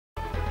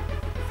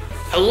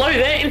Hello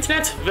there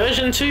Internet,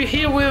 version 2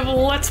 here with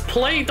Let's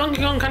Play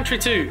Donkey Kong Country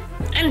 2.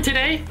 And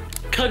today,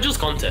 Cudgel's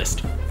Contest,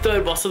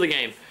 third boss of the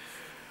game.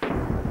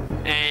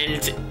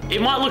 And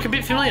it might look a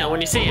bit familiar when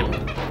you see him.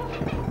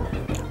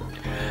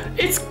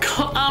 It's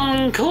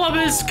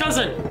Clubber's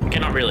cousin. Okay,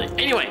 not really.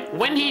 Anyway,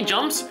 when he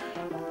jumps,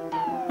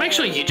 make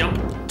sure you jump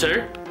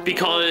too,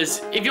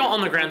 because if you're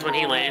on the ground when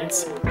he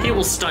lands, he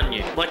will stun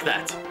you, like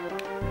that.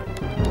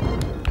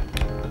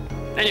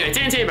 Anyway,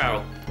 TNT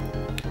barrel.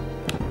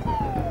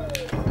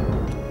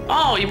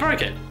 Oh, you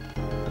broke it.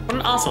 What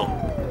an asshole.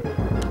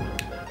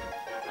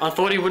 I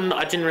thought he wouldn't,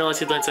 I didn't realize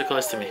he'd land so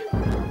close to me.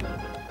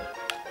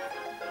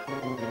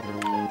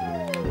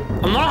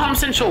 I'm not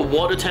 100% sure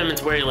what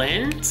determines where he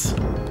lands.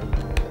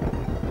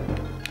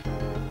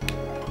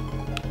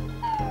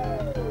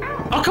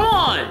 Oh, come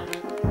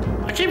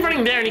on! I keep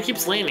running there and he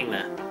keeps landing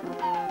there.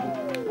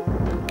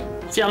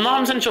 See, I'm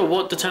not 100% sure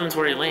what determines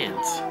where he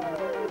lands.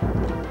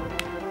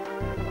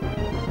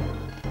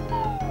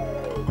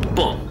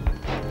 Boom.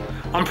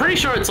 I'm pretty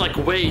sure it's like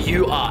where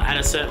you are at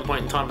a certain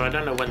point in time, but I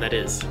don't know when that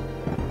is.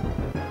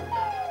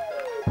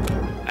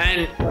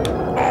 And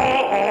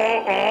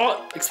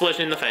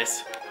explosion in the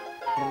face.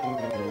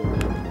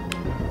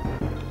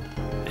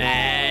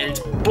 And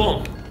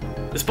boom.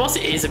 This boss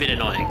is a bit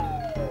annoying.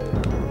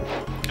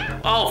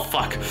 Oh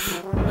fuck.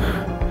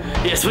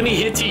 Yes, when he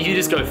hits you, you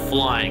just go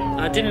flying.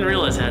 I didn't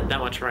realize it had that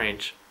much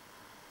range.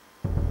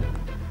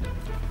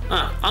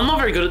 I'm not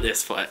very good at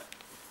this fight,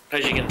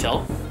 as you can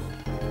tell.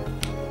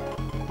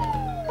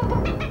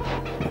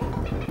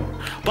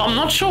 But I'm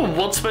not sure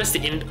what's supposed to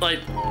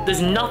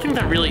there's nothing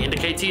that really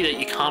indicates to you that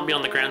you can't be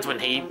on the ground when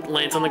he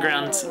lands on the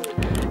ground,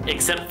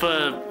 except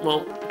for,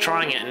 well,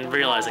 trying it and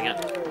realizing it.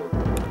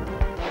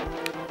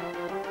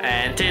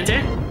 And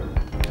TNT.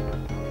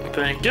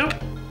 Thank you.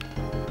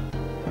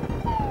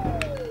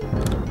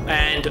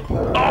 And,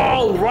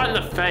 oh, right in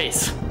the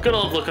face. Good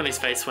old look on his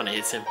face when it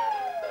hits him.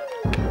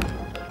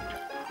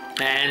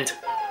 And,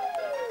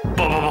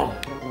 boom, boom, boom.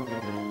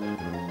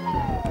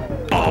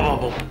 Boom, boom,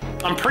 boom.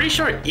 I'm pretty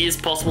sure it is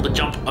possible to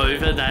jump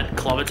over that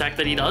club attack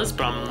that he does,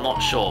 but I'm not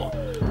sure.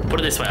 Put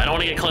it this way, I don't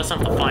want to get close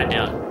enough to find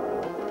out.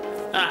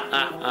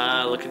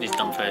 Look at his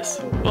dumb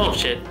face. Oh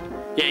shit.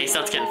 Yeah, he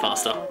starts getting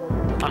faster,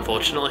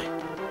 unfortunately.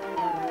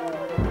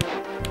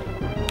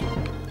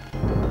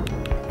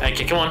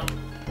 Okay, come on.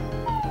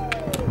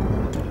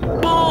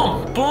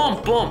 Boom!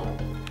 Boom! Boom!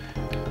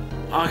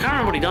 Oh, I can't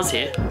remember what he does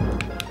here.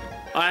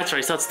 Oh, that's right,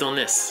 he starts doing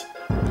this.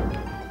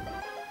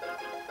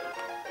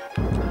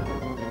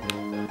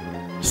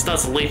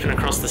 Starts leaping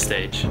across the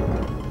stage.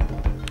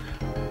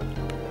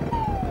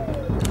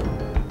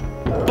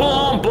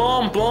 Boom!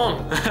 Boom!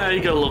 Boom!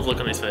 You got a love look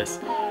on his face.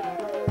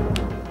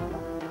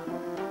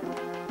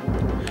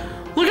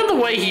 Look at the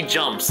way he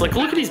jumps. Like,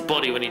 look at his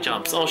body when he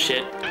jumps. Oh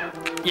shit.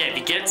 Yeah, if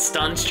you get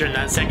stunned during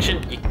that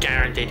section, you're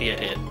guaranteed to get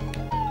hit.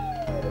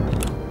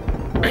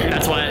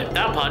 That's why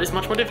that part is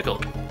much more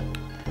difficult.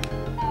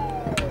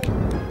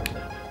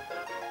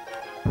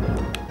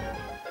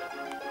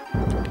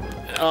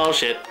 Oh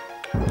shit.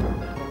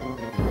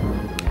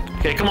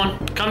 Okay, come on,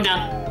 calm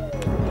down.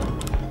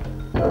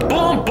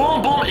 Boom,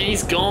 boom, boom, and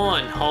he's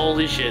gone.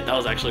 Holy shit, that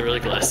was actually really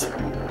close.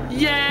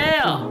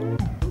 Yeah!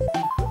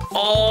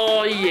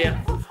 Oh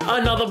yeah,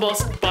 another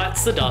boss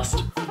bites the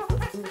dust.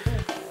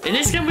 In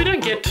this game, we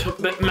don't get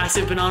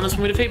massive bananas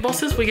when we defeat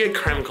bosses, we get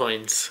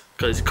Kremkoins.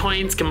 Because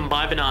coins can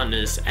buy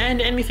bananas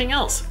and anything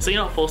else, so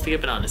you're not forced to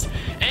get bananas.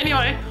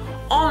 Anyway,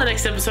 on the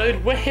next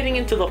episode, we're heading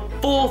into the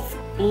fourth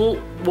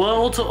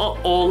world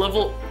or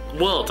level.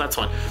 World, that's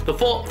one. The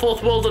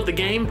fourth world of the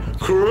game,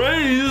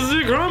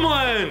 Crazy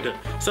Kremland!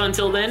 So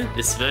until then,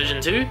 this is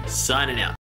version 2, signing out.